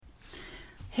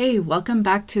Hey, welcome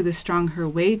back to the Strong Her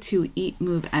Way to Eat,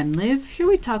 Move, and Live. Here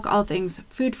we talk all things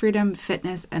food freedom,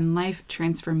 fitness, and life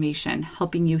transformation,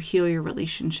 helping you heal your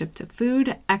relationship to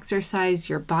food, exercise,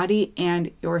 your body,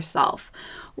 and yourself.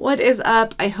 What is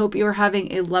up? I hope you are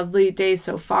having a lovely day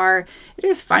so far. It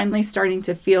is finally starting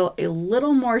to feel a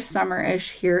little more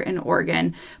summer-ish here in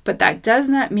Oregon, but that does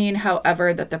not mean,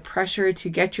 however, that the pressure to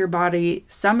get your body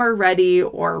summer ready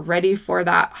or ready for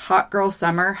that hot girl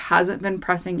summer hasn't been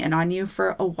pressing in on you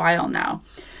for a while now.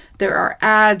 There are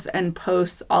ads and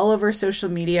posts all over social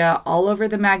media, all over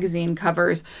the magazine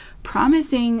covers,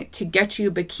 promising to get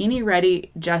you bikini ready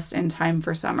just in time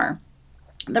for summer.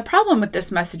 The problem with this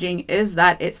messaging is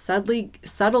that it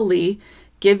subtly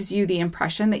gives you the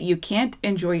impression that you can't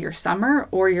enjoy your summer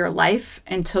or your life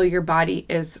until your body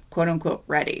is quote unquote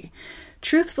ready.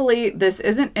 Truthfully, this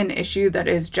isn't an issue that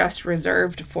is just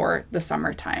reserved for the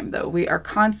summertime, though. We are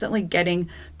constantly getting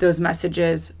those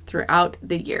messages throughout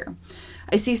the year.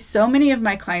 I see so many of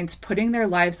my clients putting their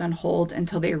lives on hold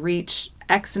until they reach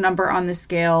X number on the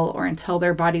scale or until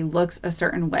their body looks a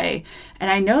certain way.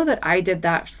 And I know that I did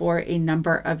that for a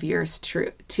number of years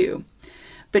too.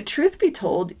 But truth be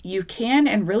told, you can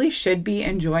and really should be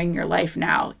enjoying your life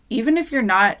now, even if you're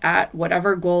not at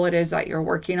whatever goal it is that you're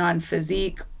working on,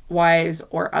 physique-wise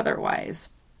or otherwise.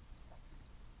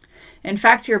 In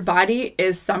fact, your body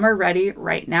is summer ready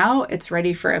right now. It's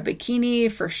ready for a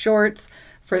bikini, for shorts,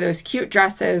 for those cute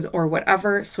dresses, or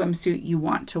whatever swimsuit you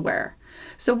want to wear.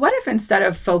 So what if instead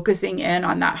of focusing in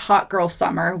on that hot girl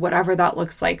summer, whatever that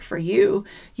looks like for you,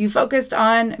 you focused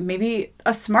on maybe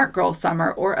a smart girl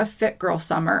summer or a fit girl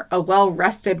summer, a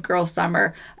well-rested girl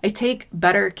summer, a take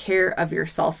better care of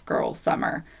yourself girl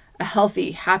summer, a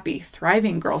healthy, happy,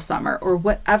 thriving girl summer, or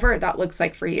whatever that looks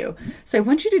like for you. So I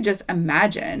want you to just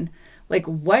imagine, like,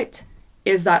 what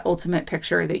is that ultimate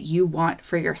picture that you want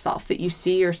for yourself, that you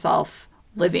see yourself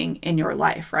living in your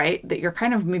life, right? That you're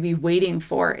kind of maybe waiting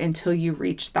for until you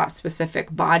reach that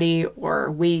specific body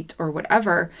or weight or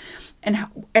whatever. And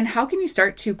how can you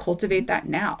start to cultivate that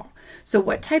now? So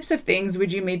what types of things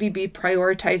would you maybe be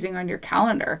prioritizing on your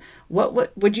calendar?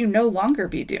 What would you no longer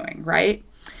be doing, right?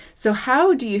 So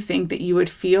how do you think that you would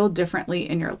feel differently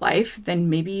in your life than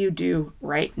maybe you do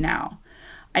right now?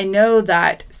 I know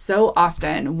that so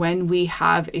often when we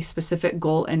have a specific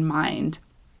goal in mind,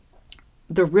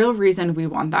 the real reason we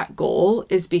want that goal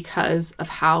is because of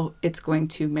how it's going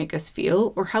to make us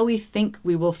feel or how we think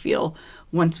we will feel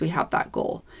once we have that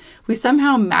goal. We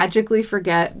somehow magically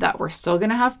forget that we're still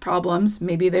going to have problems.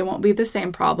 Maybe they won't be the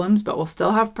same problems, but we'll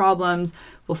still have problems.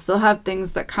 We'll still have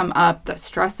things that come up that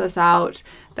stress us out,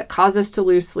 that cause us to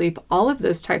lose sleep, all of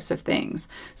those types of things.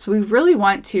 So we really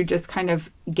want to just kind of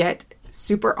get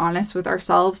super honest with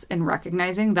ourselves and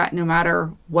recognizing that no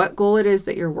matter what goal it is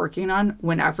that you're working on,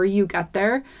 whenever you get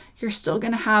there, you're still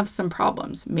going to have some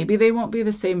problems. Maybe they won't be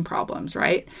the same problems,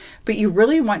 right? But you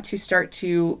really want to start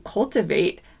to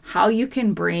cultivate how you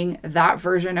can bring that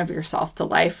version of yourself to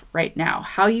life right now,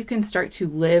 how you can start to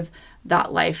live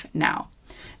that life now.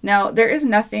 Now, there is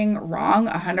nothing wrong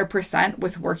 100%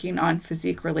 with working on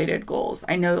physique-related goals.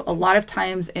 I know a lot of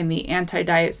times in the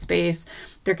anti-diet space,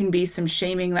 there can be some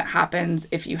shaming that happens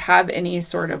if you have any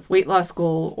sort of weight loss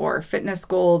goal or fitness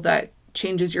goal that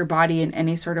changes your body in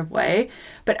any sort of way.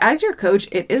 But as your coach,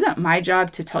 it isn't my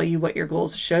job to tell you what your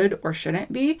goals should or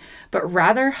shouldn't be, but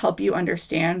rather help you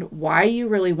understand why you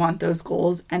really want those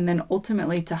goals and then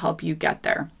ultimately to help you get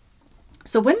there.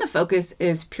 So when the focus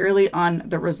is purely on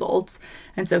the results,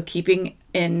 and so keeping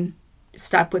in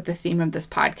step with the theme of this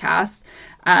podcast,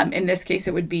 in this case,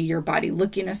 it would be your body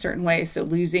looking a certain way. So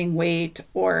losing weight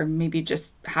or maybe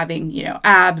just having,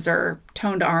 abs or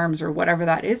toned arms or whatever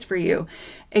that is for you.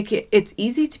 It's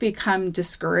easy to become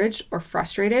discouraged or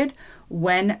frustrated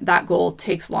when that goal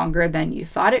takes longer than you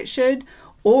thought it should,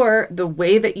 or the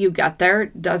way that you get there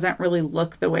doesn't really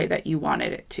look the way that you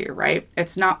wanted it to, right?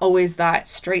 It's not always that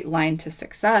straight line to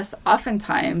success.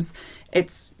 Oftentimes,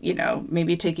 it's,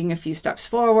 maybe taking a few steps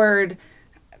forward,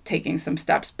 taking some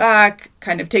steps back,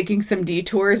 kind of taking some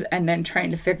detours, and then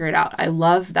trying to figure it out. I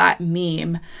love that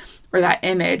meme or that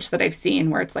image that I've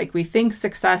seen where it's like we think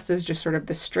success is just sort of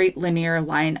the straight linear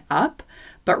line up,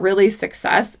 but really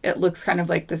success, it looks kind of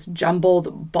like this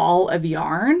jumbled ball of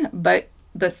yarn, but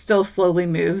that still slowly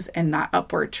moves in that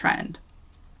upward trend.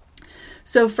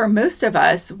 So for most of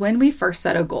us, when we first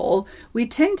set a goal, we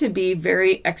tend to be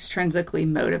very extrinsically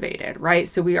motivated, right?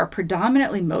 So we are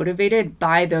predominantly motivated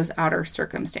by those outer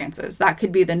circumstances. That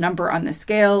could be the number on the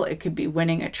scale. It could be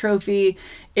winning a trophy.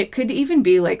 It could even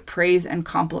be like praise and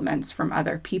compliments from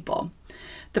other people.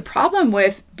 The problem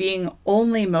with being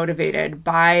only motivated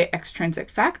by extrinsic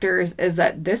factors is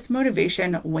that this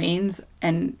motivation wanes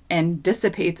and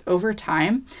dissipates over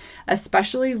time,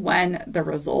 especially when the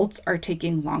results are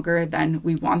taking longer than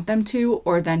we want them to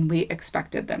or than we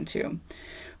expected them to.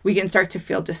 We can start to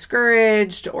feel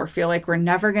discouraged or feel like we're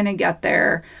never going to get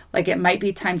there, like it might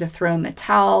be time to throw in the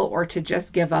towel or to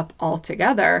just give up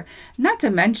altogether. Not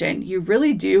to mention, you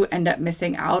really do end up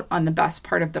missing out on the best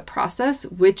part of the process,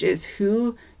 which is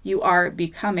who you are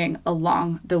becoming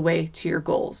along the way to your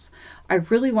goals. I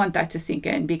really want that to sink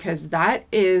in because that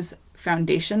is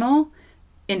foundational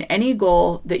in any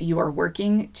goal that you are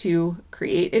working to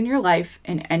create in your life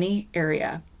in any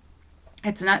area.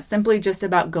 It's not simply just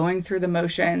about going through the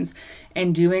motions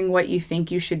and doing what you think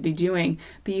you should be doing,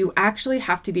 but you actually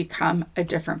have to become a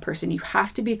different person. You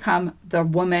have to become the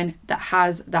woman that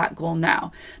has that goal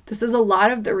now. This is a lot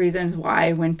of the reasons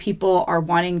why when people are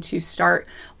wanting to start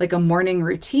like a morning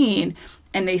routine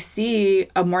and they see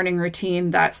a morning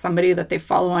routine that somebody that they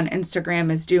follow on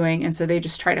Instagram is doing, and so they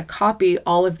just try to copy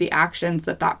all of the actions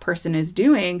that that person is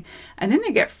doing, and then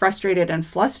they get frustrated and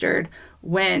flustered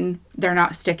when they're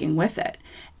not sticking with it.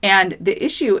 And the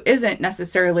issue isn't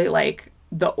necessarily like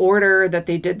the order that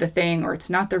they did the thing, or it's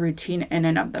not the routine in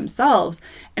and of themselves.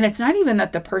 And it's not even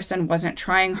that the person wasn't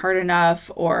trying hard enough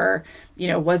or,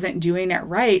 wasn't doing it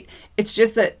right. It's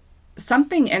just that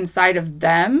something inside of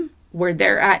them where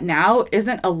they're at now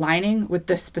isn't aligning with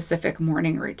the specific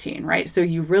morning routine, right? So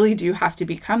you really do have to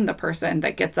become the person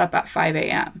that gets up at 5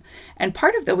 a.m. And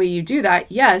part of the way you do that,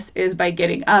 yes, is by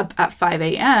getting up at 5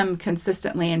 a.m.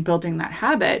 consistently and building that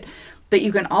habit. But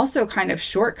you can also kind of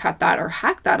shortcut that or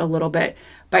hack that a little bit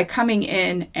by coming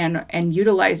in and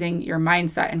utilizing your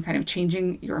mindset and kind of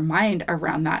changing your mind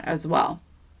around that as well.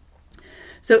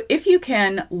 So if you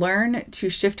can learn to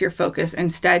shift your focus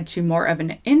instead to more of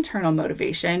an internal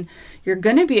motivation, you're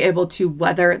going to be able to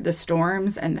weather the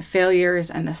storms and the failures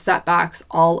and the setbacks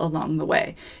all along the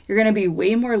way. You're going to be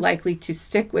way more likely to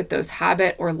stick with those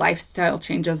habit or lifestyle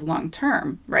changes long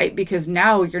term, right? Because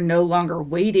now you're no longer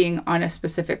waiting on a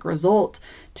specific result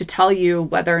to tell you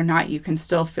whether or not you can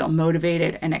still feel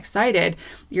motivated and excited.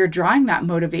 You're drawing that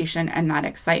motivation and that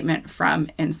excitement from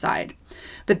inside.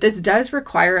 But this does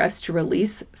require us to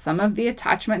release some of the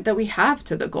attachment that we have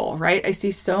to the goal, right? I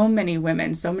see so many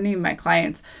women, so many of my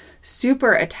clients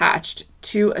super attached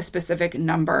to a specific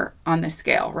number on the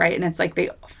scale, right? And it's like they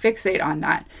fixate on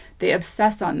that. They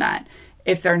obsess on that.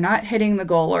 If they're not hitting the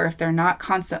goal or if they're not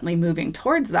constantly moving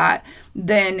towards that,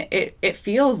 then it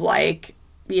feels like,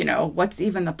 what's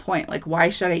even the point? Like, why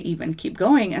should I even keep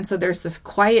going? And so there's this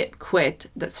quiet quit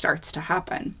that starts to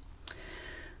happen.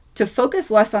 To focus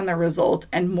less on the result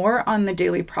and more on the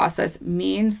daily process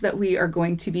means that we are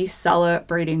going to be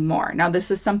celebrating more. Now, this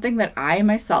is something that I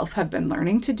myself have been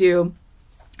learning to do,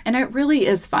 and it really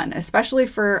is fun, especially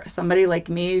for somebody like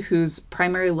me whose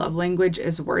primary love language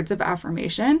is words of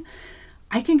affirmation.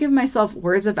 I can give myself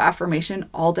words of affirmation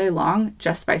all day long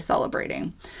just by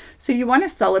celebrating. So you want to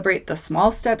celebrate the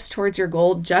small steps towards your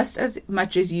goal just as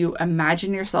much as you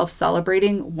imagine yourself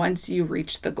celebrating once you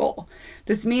reach the goal.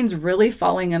 This means really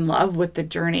falling in love with the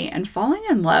journey and falling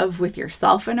in love with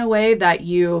yourself in a way that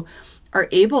you are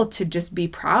able to just be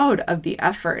proud of the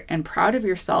effort and proud of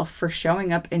yourself for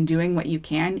showing up and doing what you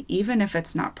can, even if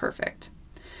it's not perfect.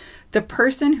 The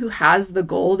person who has the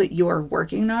goal that you are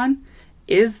working on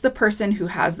is the person who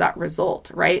has that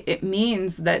result, right? It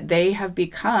means that they have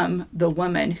become the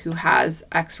woman who has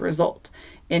X result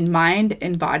in mind,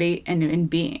 in body, and in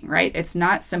being, right? It's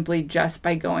not simply just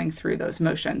by going through those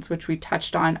motions, which we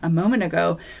touched on a moment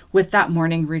ago with that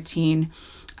morning routine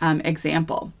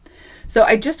example. So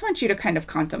I just want you to kind of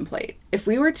contemplate, if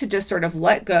we were to just sort of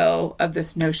let go of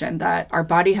this notion that our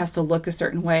body has to look a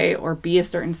certain way or be a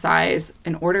certain size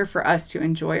in order for us to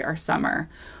enjoy our summer,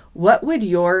 what would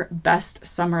your best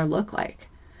summer look like?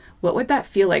 What would that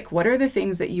feel like? What are the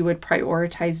things that you would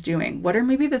prioritize doing? What are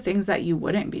maybe the things that you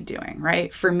wouldn't be doing,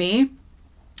 right? For me,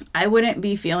 I wouldn't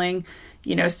be feeling,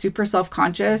 super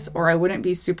self-conscious, or I wouldn't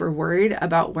be super worried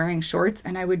about wearing shorts,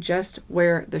 and I would just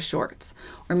wear the shorts.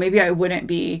 Or maybe I wouldn't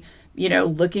be,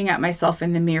 looking at myself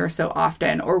in the mirror so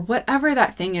often, or whatever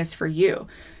that thing is for you.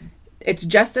 It's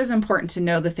just as important to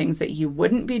know the things that you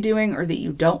wouldn't be doing or that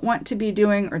you don't want to be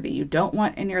doing or that you don't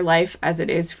want in your life as it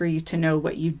is for you to know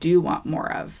what you do want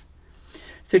more of.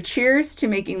 So cheers to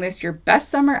making this your best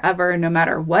summer ever, no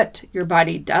matter what your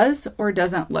body does or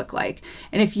doesn't look like.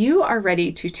 And if you are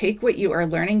ready to take what you are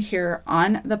learning here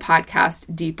on the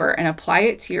podcast deeper and apply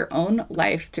it to your own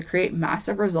life to create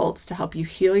massive results to help you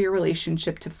heal your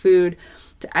relationship to food,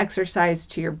 to exercise,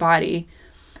 to your body,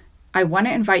 I want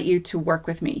to invite you to work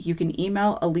with me. You can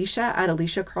email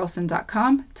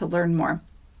alicia@aliciacarlson.com to learn more.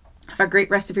 Have a great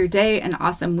rest of your day, an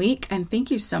awesome week, and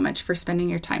thank you so much for spending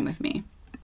your time with me.